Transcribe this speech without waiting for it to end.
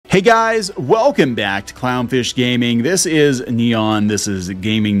Hey guys, welcome back to Clownfish Gaming. This is Neon. This is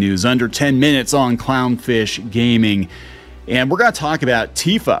gaming news under 10 minutes on Clownfish Gaming. And we're going to talk about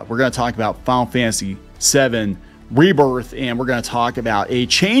Tifa. We're going to talk about Final Fantasy VII Rebirth. And we're going to talk about a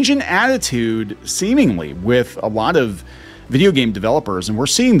change in attitude, seemingly, with a lot of video game developers. And we're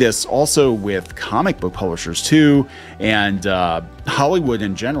seeing this also with comic book publishers too, and Hollywood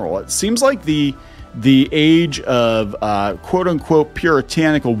in general. It seems like the age of quote-unquote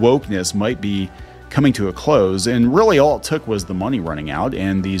puritanical wokeness might be coming to a close, and really all it took was the money running out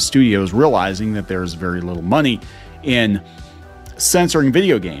and these studios realizing that there's very little money in censoring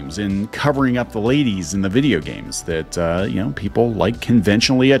video games and covering up the ladies in the video games, that people like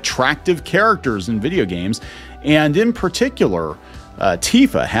conventionally attractive characters in video games. And in particular,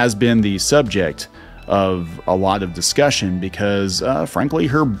 Tifa has been the subject of a lot of discussion because frankly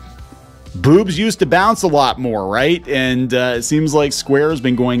her boobs used to bounce a lot more, right? And it seems like Square has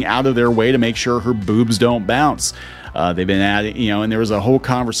been going out of their way to make sure her boobs don't bounce. They've been adding, and there was a whole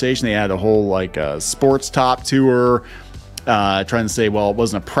conversation. They had a whole sports top to her, trying to say, well, it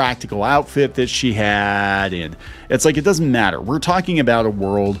wasn't a practical outfit that she had. And it's like, it doesn't matter. We're talking about a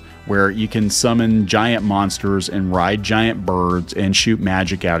world where you can summon giant monsters and ride giant birds and shoot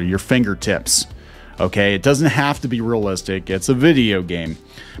magic out of your fingertips. Okay, it doesn't have to be realistic. It's a video game.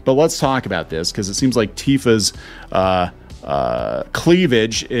 But let's talk about this, because it seems like Tifa's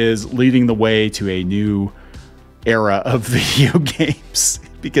cleavage is leading the way to a new era of video games,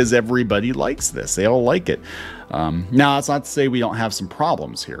 because everybody likes this. They all like it. Now, it's not to say we don't have some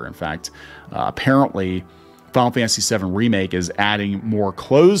problems here. In fact, apparently, Final Fantasy VII Remake is adding more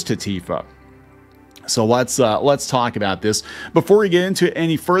clothes to Tifa. So let's talk about this. Before we get into it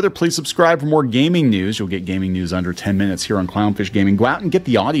any further, please subscribe for more gaming news. You'll get gaming news under 10 minutes here on Clownfish Gaming. Go out and get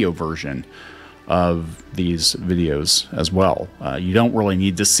the audio version of these videos as well. You don't really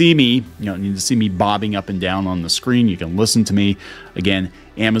need to see me. You don't need to see me bobbing up and down on the screen. You can listen to me. Again,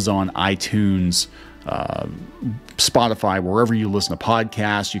 Amazon, iTunes, Spotify, wherever you listen to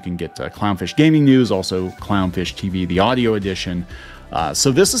podcasts. You can get Clownfish Gaming News, also Clownfish TV, the audio edition.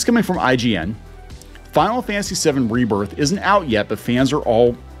 So this is coming from IGN. Final Fantasy VII Rebirth isn't out yet, but fans are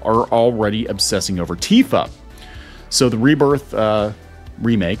already obsessing over Tifa. So the Rebirth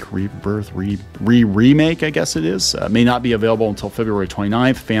remake, I guess it is, may not be available until February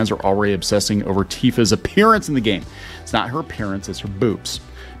 29th. Fans are already obsessing over Tifa's appearance in the game. It's not her appearance, it's her boobs,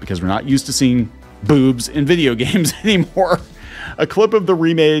 because we're not used to seeing boobs in video games anymore. A clip of the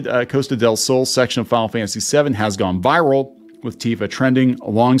remade Costa del Sol section of Final Fantasy VII has gone viral, with Tifa trending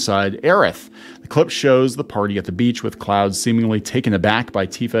alongside Aerith. The clip shows the party at the beach with Cloud seemingly taken aback by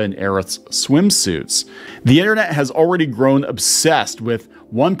Tifa and Aerith's swimsuits. The internet has already grown obsessed, with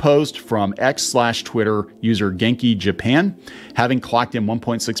one post from X/Twitter user Genki Japan having clocked in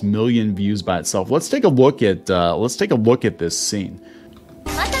 1.6 million views by itself. Let's take a look at this scene.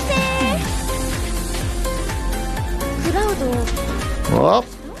 Well,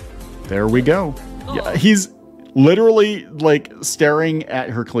 there we go. Yeah, he's literally like staring at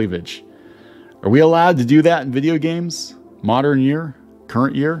her cleavage. Are we allowed to do that in video games? Modern year?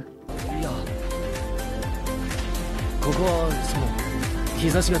 Current year?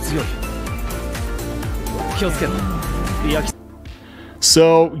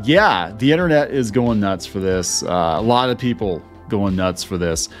 So yeah, the internet is going nuts for this. A lot of people going nuts for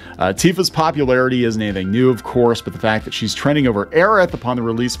this. Tifa's popularity isn't anything new, of course, but the fact that she's trending over Aerith upon the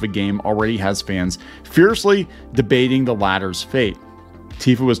release of a game already has fans fiercely debating the latter's fate.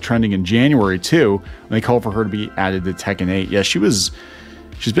 Tifa was trending in January too, when they called for her to be added to Tekken 8. Yeah, she's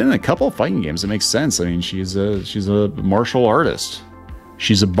been in a couple of fighting games. It makes sense. I mean, she's a martial artist.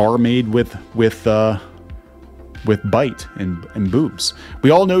 She's a barmaid with bite and boobs.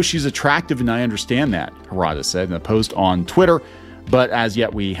 We all know she's attractive, and I understand that, Harada said in a post on Twitter, but as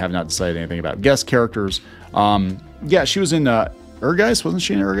yet we have not decided anything about guest characters. Yeah, she was in Urgeist, wasn't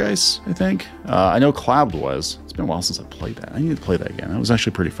she in Urgeist, I think? I know Cloud was. It's been a while since I played that. I need to play that again. That was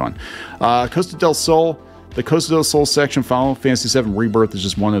actually pretty fun. Costa del Sol. The Costa del Sol section, Final Fantasy VII Rebirth, is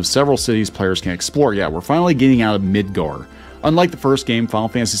just one of several cities players can explore. Yeah, we're finally getting out of Midgar. Unlike the first game, Final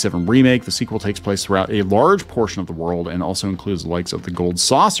Fantasy VII Remake, the sequel takes place throughout a large portion of the world and also includes the likes of the Gold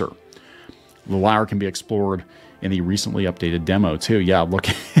Saucer. The latter can be explored in the recently updated demo, too. Yeah, look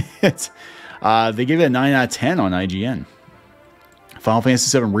at it. They gave it a 9 out of 10 on IGN. Final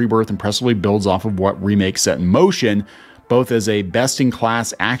Fantasy VII Rebirth impressively builds off of what Remake set in motion, both as a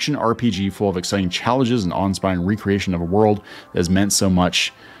best-in-class action RPG full of exciting challenges and awe-inspiring recreation of a world that has meant so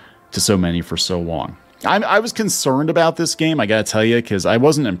much to so many for so long. I was concerned about this game, I gotta tell you, because I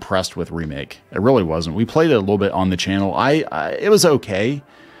wasn't impressed with Remake. I really wasn't. We played it a little bit on the channel. It was okay.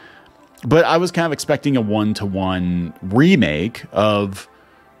 But I was kind of expecting a one-to-one remake of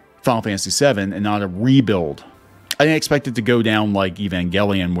Final Fantasy VII and not a rebuild. I didn't expect it to go down like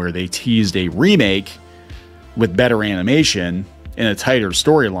Evangelion, where they teased a remake with better animation and a tighter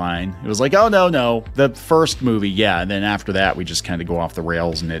storyline. It was like, oh, no, the first movie, yeah, and then after that, we just kind of go off the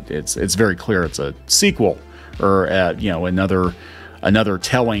rails, and it's very clear it's a sequel, or another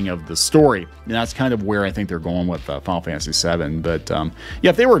telling of the story. And that's kind of where I think they're going with Final Fantasy VII. But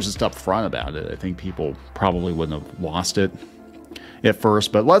yeah, if they were just upfront about it, I think people probably wouldn't have lost it at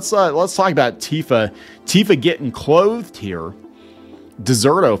first. But let's talk about Tifa. Tifa getting clothed here.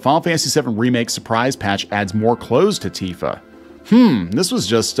 Deserto, Final Fantasy VII Remake surprise patch adds more clothes to Tifa. This was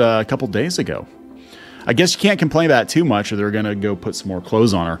just a couple days ago. I guess you can't complain about it too much, or they're going to go put some more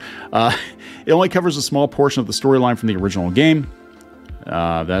clothes on her. It only covers a small portion of the storyline from the original game.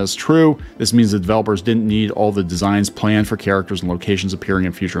 That is true. This means the developers didn't need all the designs planned for characters and locations appearing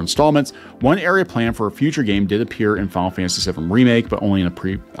in future installments. One area planned for a future game did appear in Final Fantasy VII Remake, but only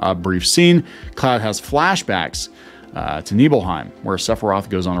in a brief scene. Cloud has flashbacks to Nibelheim, where Sephiroth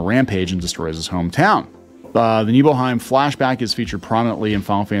goes on a rampage and destroys his hometown. The Nibelheim flashback is featured prominently in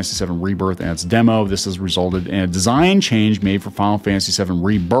Final Fantasy VII Rebirth and its demo. This has resulted in a design change made for Final Fantasy VII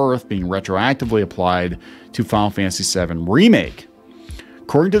Rebirth being retroactively applied to Final Fantasy VII Remake.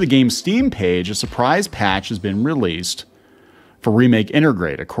 According to the game's Steam page, a surprise patch has been released for Remake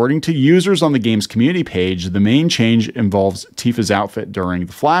Integrate. According to users on the game's community page, the main change involves Tifa's outfit during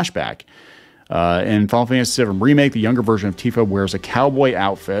the flashback. In Final Fantasy VII Remake, the younger version of Tifa wears a cowboy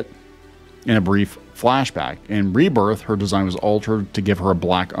outfit in a brief flashback. In Rebirth, her design was altered to give her a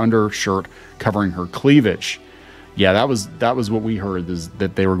black undershirt covering her cleavage. Yeah, that was what we heard, is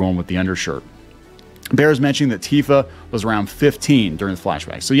that they were going with the undershirt. Bears mentioning that Tifa was around 15 during the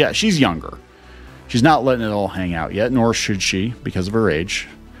flashback. So yeah, she's younger. She's not letting it all hang out yet, nor should she because of her age.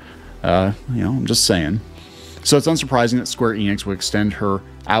 I'm just saying. So it's unsurprising that Square Enix would extend her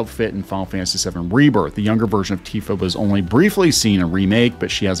outfit in Final Fantasy VII Rebirth. The younger version of Tifa was only briefly seen in Remake,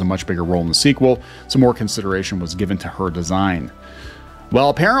 but she has a much bigger role in the sequel, so more consideration was given to her design. Well,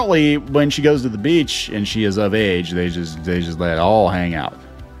 apparently, when she goes to the beach and she is of age, they just let it all hang out.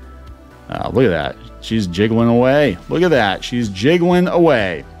 Look at that. She's jiggling away. Look at that. She's jiggling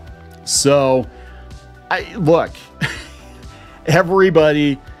away. So, look,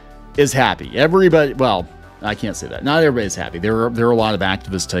 everybody is happy. Everybody, well, I can't say that. Not everybody's happy. There are a lot of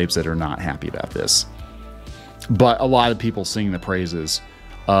activist types that are not happy about this. But a lot of people sing the praises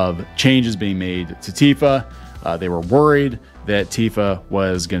of changes being made to Tifa. They were worried that Tifa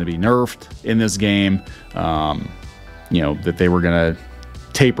was going to be nerfed in this game. That they were going to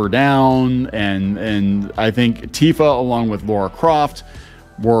taper down. And I think Tifa, along with Lara Croft,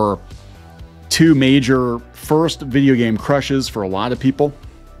 were two major first video game crushes for a lot of people.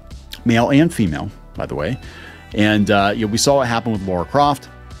 Male and female, by the way. And we saw what happened with Lara Croft,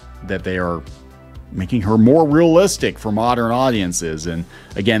 that they are making her more realistic for modern audiences. And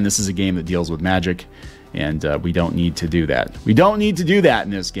again, this is a game that deals with magic, and we don't need to do that. We don't need to do that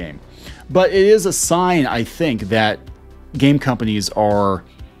in this game. But it is a sign, I think, that game companies are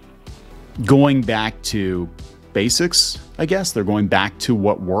going back to basics, I guess. They're going back to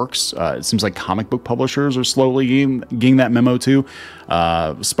what works. It seems like comic book publishers are slowly getting that memo too.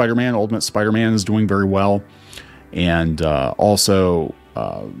 Spider-Man, Ultimate Spider-Man is doing very well. And also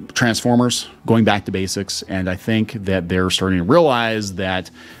Transformers, going back to basics. And I think that they're starting to realize that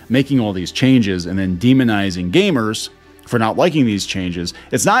making all these changes and then demonizing gamers for not liking these changes,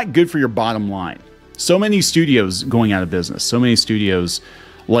 it's not good for your bottom line. So many studios going out of business, so many studios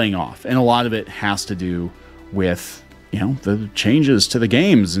laying off. And a lot of it has to do with, the changes to the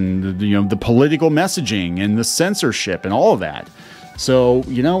games and, the political messaging and the censorship and all of that. So,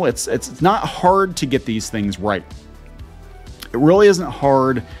 it's not hard to get these things right. It really isn't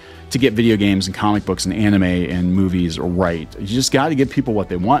hard to get video games and comic books and anime and movies right. You just got to give people what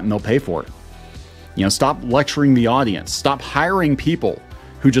they want and they'll pay for it. Stop lecturing the audience. Stop hiring people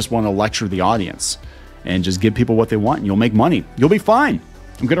who just want to lecture the audience, and just give people what they want and you'll make money. You'll be fine.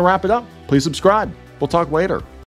 I'm going to wrap it up. Please subscribe. We'll talk later.